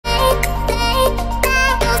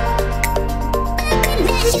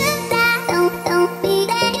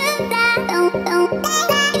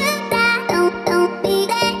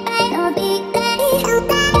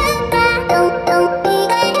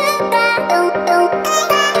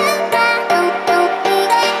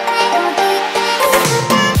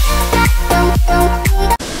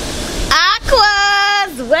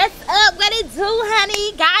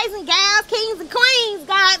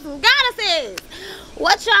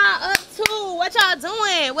y'all up to? What y'all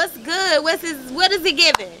doing? What's good? What is it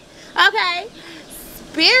giving? Okay.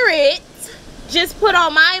 Spirit just put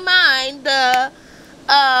on my mind the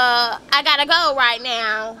I Gotta Go Right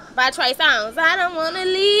Now by Trey Songz. I don't wanna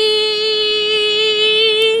leave.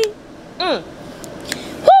 Woo!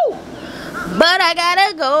 But I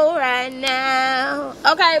gotta go right now.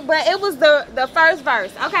 Okay, but it was the first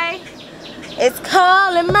verse, okay? It's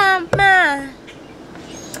calling my mind.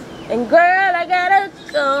 And girl, I gotta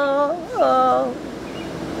go.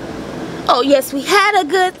 Oh yes, we had a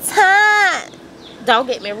good time. Don't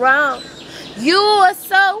get me wrong. You are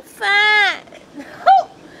so fine.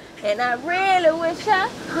 And I really wish I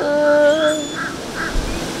could.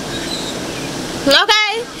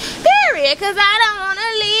 Okay? Period. Because I don't want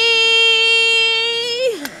to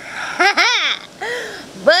leave.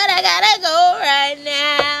 But I gotta go right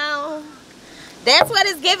now. That's what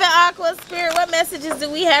it's giving, Aqua Spirit. What messages do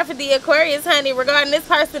we have for the Aquarius, honey, regarding this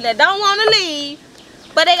person that don't want to leave,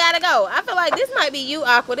 but they gotta go? I feel like this might be you,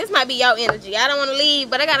 Aqua. This might be your energy. I don't want to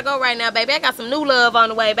leave, but I gotta go right now, baby. I got some new love on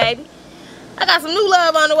the way, baby. I got some new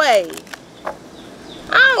love on the way.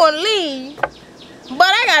 I don't want to leave, but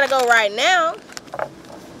I gotta go right now.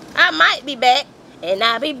 I might be back, and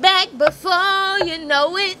I'll be back before you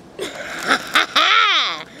know it.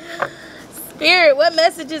 Spirit, what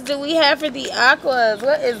messages do we have for the Aquas?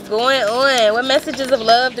 What is going on? What messages of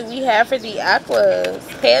love do we have for the Aquas?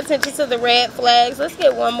 Pay attention to the red flags. Let's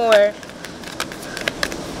get one more.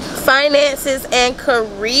 Finances and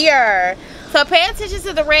career. So pay attention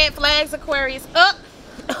to the red flags, Aquarius.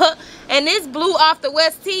 And this blew off the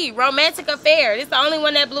West T. Romantic affair. This is the only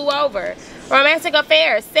one that blew over. Romantic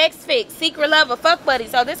affair. Sex fix. Secret lover. Fuck buddy.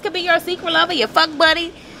 So this could be your secret lover, your fuck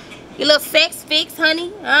buddy, your little sex fix,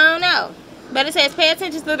 honey. I don't know. But it says pay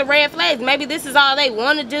attention to the red flags. Maybe this is all they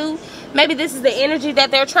want to do. Maybe this is the energy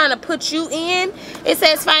that they're trying to put you in. It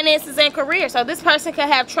says finances and career. So this person could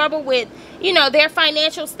have trouble with, you know, their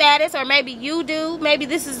financial status. Or maybe you do. Maybe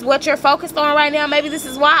this is what you're focused on right now. Maybe this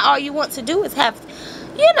is why all you want to do is have,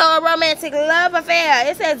 you know, a romantic love affair.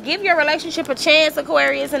 It says give your relationship a chance,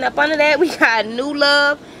 Aquarius. And up under that we got new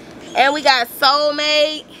love. And we got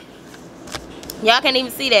soulmate. Y'all can't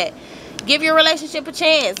even see that. Give your relationship a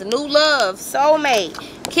chance. New love, soulmate,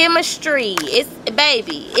 chemistry. It's,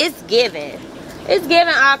 baby, it's giving. It's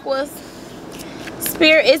giving, Aquas.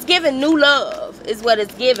 Spirit, it's giving new love is what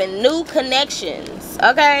it's giving. New connections,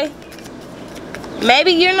 okay?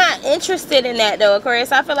 Maybe you're not interested in that, though,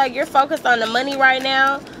 Aquarius. I feel like you're focused on the money right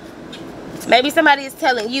now. Maybe somebody is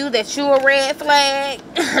telling you that you're a red flag.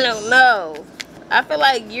 I don't know. I feel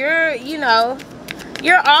like you're, you know,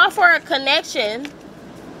 you're all for a connection.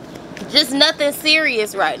 Just nothing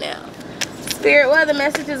serious right now. Spirit, what other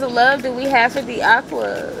messages of love do we have for the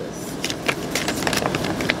Aquas?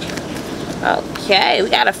 Okay, we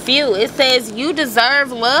got a few. It says you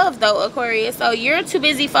deserve love, though, Aquarius. So you're too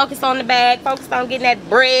busy focused on the bag, focused on getting that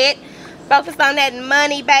bread, focused on that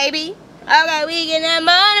money, baby. Okay, we getting that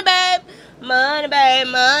money, babe. Money, babe,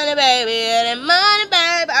 money, baby. That money,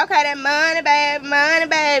 babe. Okay, that money, babe, money,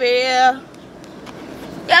 baby.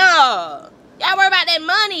 Y'all. Y'all worry about that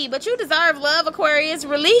money, but you deserve love, Aquarius.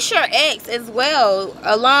 Release your ex as well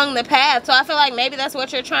along the path. So I feel like maybe that's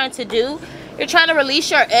what you're trying to do. You're trying to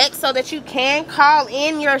release your ex so that you can call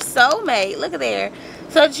in your soulmate. Look at there.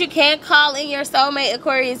 So that you can call in your soulmate,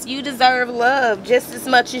 Aquarius. You deserve love just as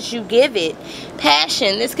much as you give it.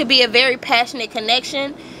 Passion. This could be a very passionate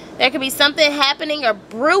connection. There could be something happening or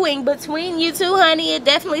brewing between you two, honey. It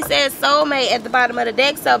definitely says soulmate at the bottom of the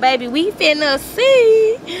deck. So, baby, we finna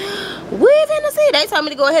see. We finna see. They told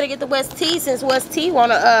me to go ahead and get the West T since West T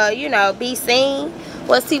want to, you know, be seen.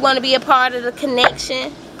 West T want to be a part of the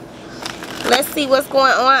connection. Let's see what's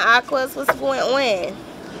going on, Aquas. What's going on?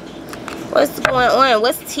 What's going on?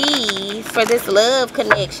 What's T for this love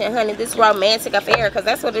connection, honey? This romantic affair, because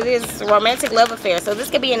that's what it is. It's a romantic love affair. So this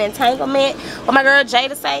could be an entanglement. What my girl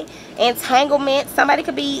Jada say, entanglement. Somebody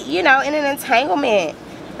could be, you know, in an entanglement.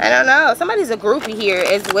 I don't know. Somebody's a groupie here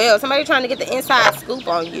as well. Somebody trying to get the inside scoop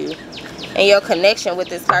on you and your connection with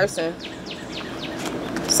this person.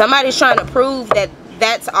 Somebody's trying to prove that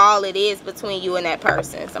that's all it is between you and that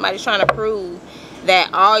person. Somebody's trying to prove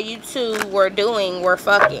that all you two were doing were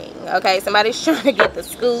fucking. Okay, somebody's trying to get the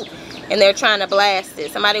scoop and they're trying to blast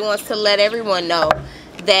it. Somebody wants to let everyone know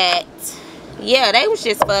that, yeah, they was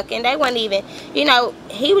just fucking. They wasn't even, you know,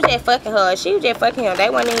 he was just fucking her, she was just fucking him.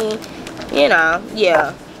 They wasn't even, you know,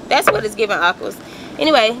 yeah, that's what it's giving, Aquas.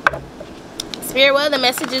 Anyway, Spirit, what other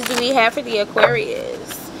messages do we have for the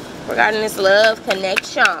Aquarius regarding this love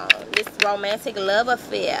connection, this romantic love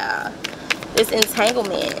affair, this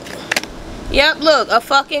entanglement? Yep, look, a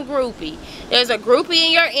fucking groupie. There's a groupie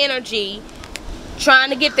in your energy trying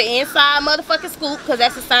to get the inside motherfucking scoop, because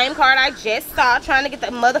that's the same card I just saw, trying to get the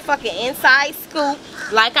motherfucking inside scoop.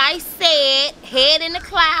 Like I said, head in the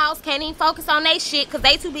clouds, can't even focus on they shit because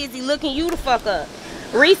they too busy looking you the fuck up.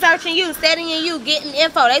 Researching you, studying you, getting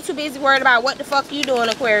info. They too busy worried about what the fuck you doing,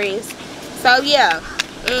 Aquarius. So yeah,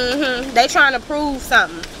 they trying to prove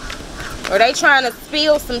something, or they trying to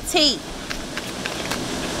spill some tea.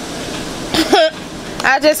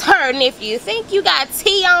 I just heard, and if you think you got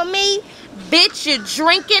tea on me, bitch, you're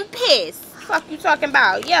drinking piss. Fuck you talking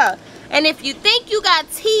about? Yeah. And if you think you got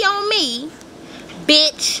tea on me,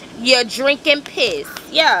 bitch, you're drinking piss.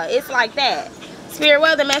 Yeah, it's like that. Spirit,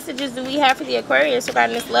 what other messages do we have for the Aquarius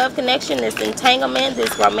regarding this love connection, this entanglement,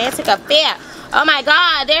 this romantic affair? Oh my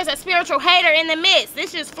God, there's a spiritual hater in the midst.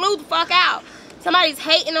 This just flew the fuck out. Somebody's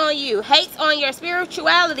hating on you, hates on your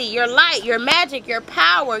spirituality, your light, your magic, your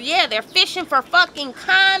power. Yeah, they're fishing for fucking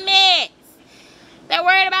comments. They're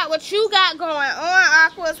worried about what you got going on,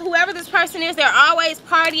 Aquas. Whoever this person is, they're always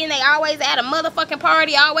partying. They always at a motherfucking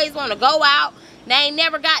party, always want to go out. They ain't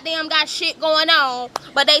never goddamn got shit going on,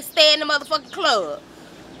 but they stay in the motherfucking club.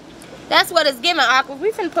 That's what it's giving, Aquas. We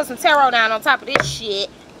finna put some tarot down on top of this shit.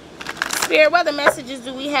 Spirit, what other messages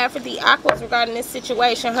do we have for the Aquas regarding this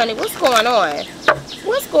situation, honey? What's going on?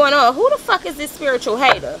 What's going on? Who the fuck is this spiritual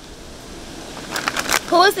hater?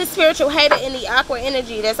 Who is this spiritual hater in the Aqua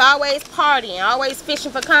energy that's always partying, always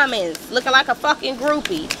fishing for comments, looking like a fucking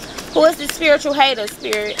groupie? Who is this spiritual hater,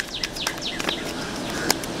 Spirit?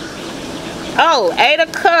 Oh, 8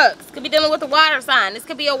 of Cups. Could be dealing with a water sign. This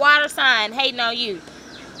could be a water sign hating on you,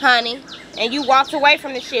 honey. And you walked away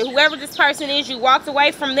from the shit. Whoever this person is, you walked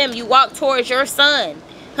away from them. You walked towards your sun,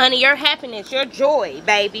 honey, your happiness, your joy,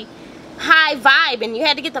 baby. High vibe, and you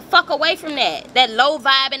had to get the fuck away from that low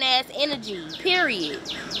vibing ass energy, period.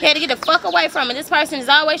 You had to get the fuck away from it. This person is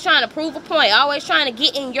always trying to prove a point, always trying to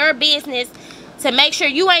get in your business to make sure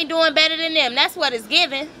you ain't doing better than them. That's what it's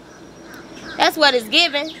giving. That's what it's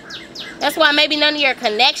giving. That's why maybe none of your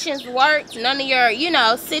connections worked, none of your, you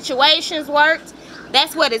know, situations worked.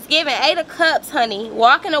 That's what it's giving. 8 of Cups, honey.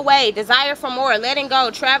 Walking away, desire for more, letting go,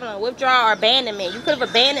 traveling, withdrawal, or abandonment. You could have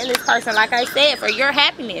abandoned this person, like I said, for your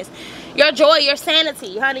happiness, your joy, your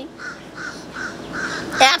sanity, honey.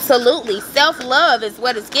 Absolutely. Self-love is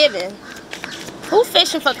what it's giving. Who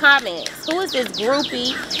fishing for comments? Who is this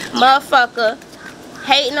groupie motherfucker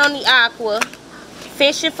hating on the Aqua,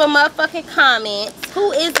 fishing for motherfucking comments?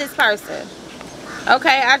 Who is this person?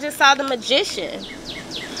 Okay, I just saw the Magician.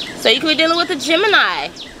 So you could be dealing with a Gemini.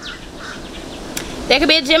 There could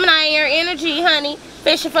be a Gemini in your energy, honey,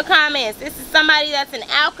 fishing for comments. This is somebody that's an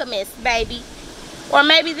alchemist, baby. Or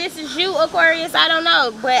maybe this is you, Aquarius. I don't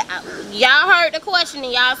know. But y'all heard the question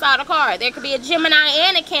and y'all saw the card. There could be a Gemini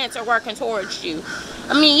and a Cancer working towards you.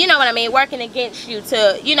 I mean, you know what I mean. Working against you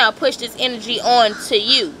to, you know, push this energy on to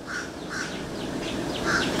you.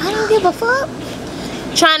 I don't give a fuck.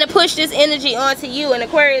 Trying to push this energy onto you. And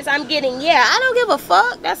Aquarius, I'm getting, yeah, I don't give a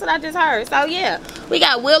fuck. That's what I just heard. So yeah, we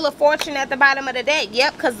got Wheel of Fortune at the bottom of the deck.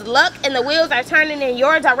 Yep, because luck and the wheels are turning in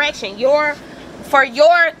your direction. For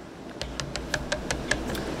your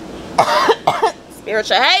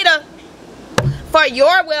spiritual hater, for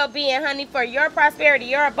your well-being, honey, for your prosperity,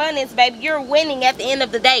 your abundance, baby. You're winning at the end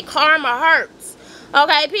of the day. Karma hurts.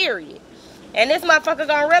 Okay, period. And this motherfucker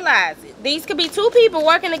gonna realize it. These could be 2 people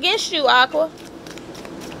working against you, Aqua.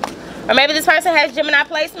 Or maybe this person has Gemini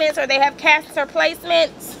placements, or they have Cancer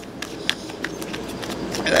placements.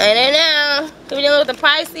 I don't know. Could be dealing with the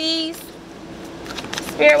Pisces.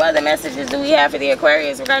 Spirit, what other messages do we have for the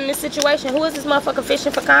Aquarius regarding this situation? Who is this motherfucker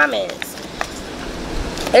fishing for comments?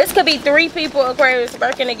 This could be 3 people, Aquarius,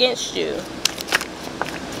 working against you.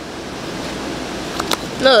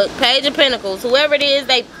 Look, Page of Pentacles. Whoever it is,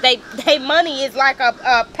 they money is like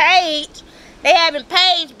a page. They having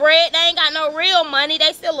page bread. They ain't got no real money.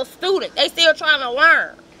 They still a student. They still trying to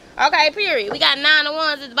learn. Okay, period. We got 9 of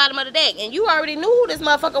Wands at the bottom of the deck. And you already knew who this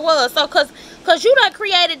motherfucker was. So, cause you done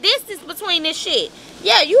created distance between this shit.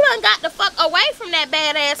 Yeah, you done got the fuck away from that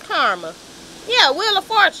badass karma. Yeah, Wheel of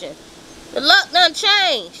Fortune. The luck done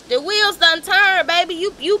changed. The wheels done turned, baby.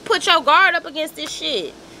 You put your guard up against this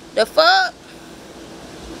shit. The fuck?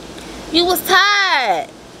 You was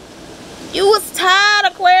tired. You was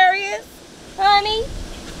tired, Aquarius. Honey,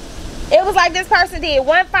 it was like this person did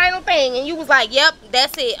one final thing and you was like, yep,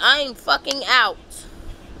 that's it, I am fucking out.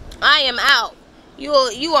 I am out. You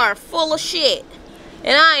are full of shit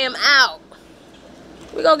and I am out.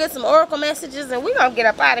 We're gonna get some oracle messages and we're gonna get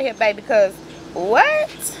up out of here, baby, because what?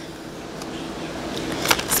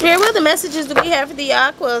 Spirit, what other messages do we have for the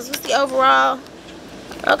Aquas? What's the overall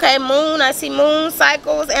Okay, moon. I see moon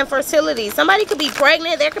cycles and fertility. Somebody could be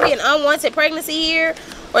pregnant. There could be an unwanted pregnancy here.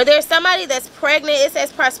 Or there's somebody that's pregnant. It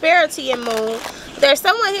says prosperity in moon. There's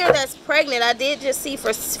someone here that's pregnant. I did just see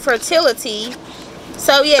for fertility.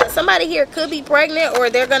 So yeah, somebody here could be pregnant, or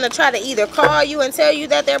they're going to try to either call you and tell you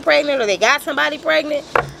that they're pregnant, or they got somebody pregnant.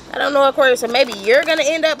 I don't know, Aquarius, or maybe you're going to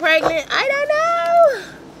end up pregnant. I don't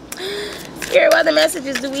know. Spirit, what other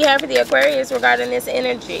messages do we have for the Aquarius regarding this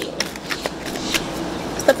energy?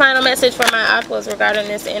 What's the final message for my Aquas regarding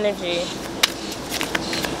this energy?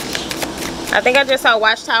 I think I just saw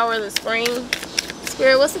Watchtower of the Spring.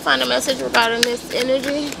 Spirit, what's the final message regarding this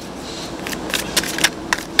energy?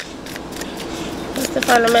 What's the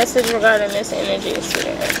final message regarding this energy,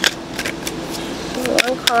 Spirit?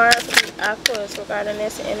 One card for the Aquarius regarding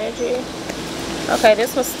this energy. Okay,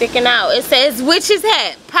 this one's sticking out. It says, witch's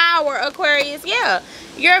hat, power, Aquarius. Yeah,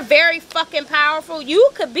 you're very fucking powerful. You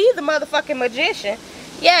could be the motherfucking magician.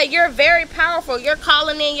 Yeah, you're very powerful. You're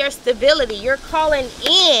calling in your stability. You're calling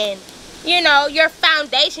in, you know, your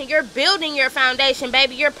foundation. You're building your foundation,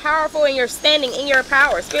 baby. You're powerful and you're standing in your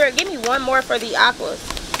power. Spirit, give me one more for the Aquas.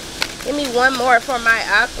 Give me one more for my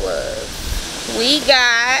Aquas. We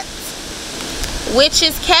got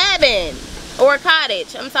witch's cabin or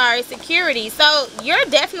cottage. I'm sorry, security. So you're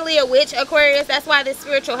definitely a witch, Aquarius. That's why this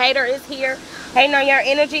spiritual hater is here, hating on your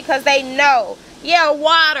energy, because they know. Yeah,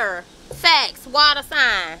 water. Facts. Water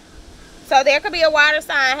sign. So there could be a water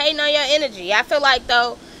sign hating on your energy. I feel like,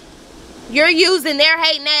 though, you're using their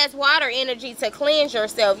hating ass water energy to cleanse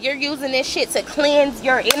yourself. You're using this shit to cleanse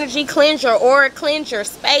your energy, cleanse your aura, cleanse your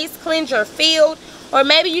space, cleanse your field. Or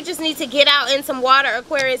maybe you just need to get out in some water,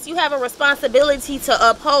 Aquarius. You have a responsibility to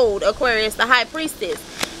uphold, Aquarius, the high priestess.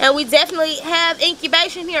 And we definitely have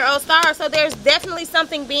incubation here, oh star. So there's definitely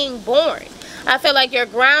something being born. I feel like you're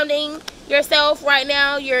grounding yourself right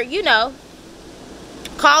now. You're, you know,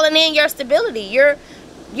 calling in your stability. You're,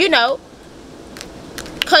 you know,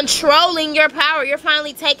 controlling your power. You're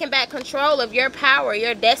finally taking back control of your power,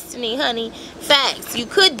 your destiny, honey. Facts. You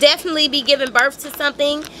could definitely be giving birth to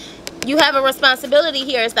something. You have a responsibility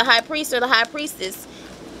here as the high priest or the high priestess.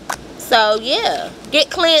 So yeah, get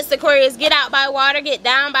cleansed, Aquarius. Get out by water, get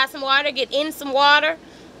down by some water, get in some water.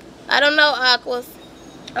 I don't know, Aquas.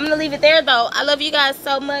 I'm gonna leave it there though. I love you guys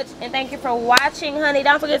so much, and thank you for watching, honey.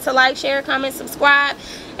 Don't forget to like, share, comment, subscribe,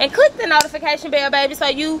 and click the notification bell, baby, so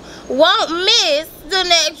you won't miss the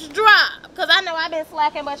next drop. Because I know I've been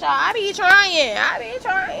slacking, but y'all, I be trying.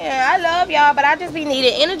 I love y'all, but I just be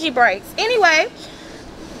needing energy breaks. Anyway,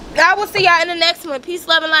 I will see y'all in the next one. Peace,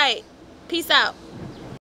 love, and light. Peace out.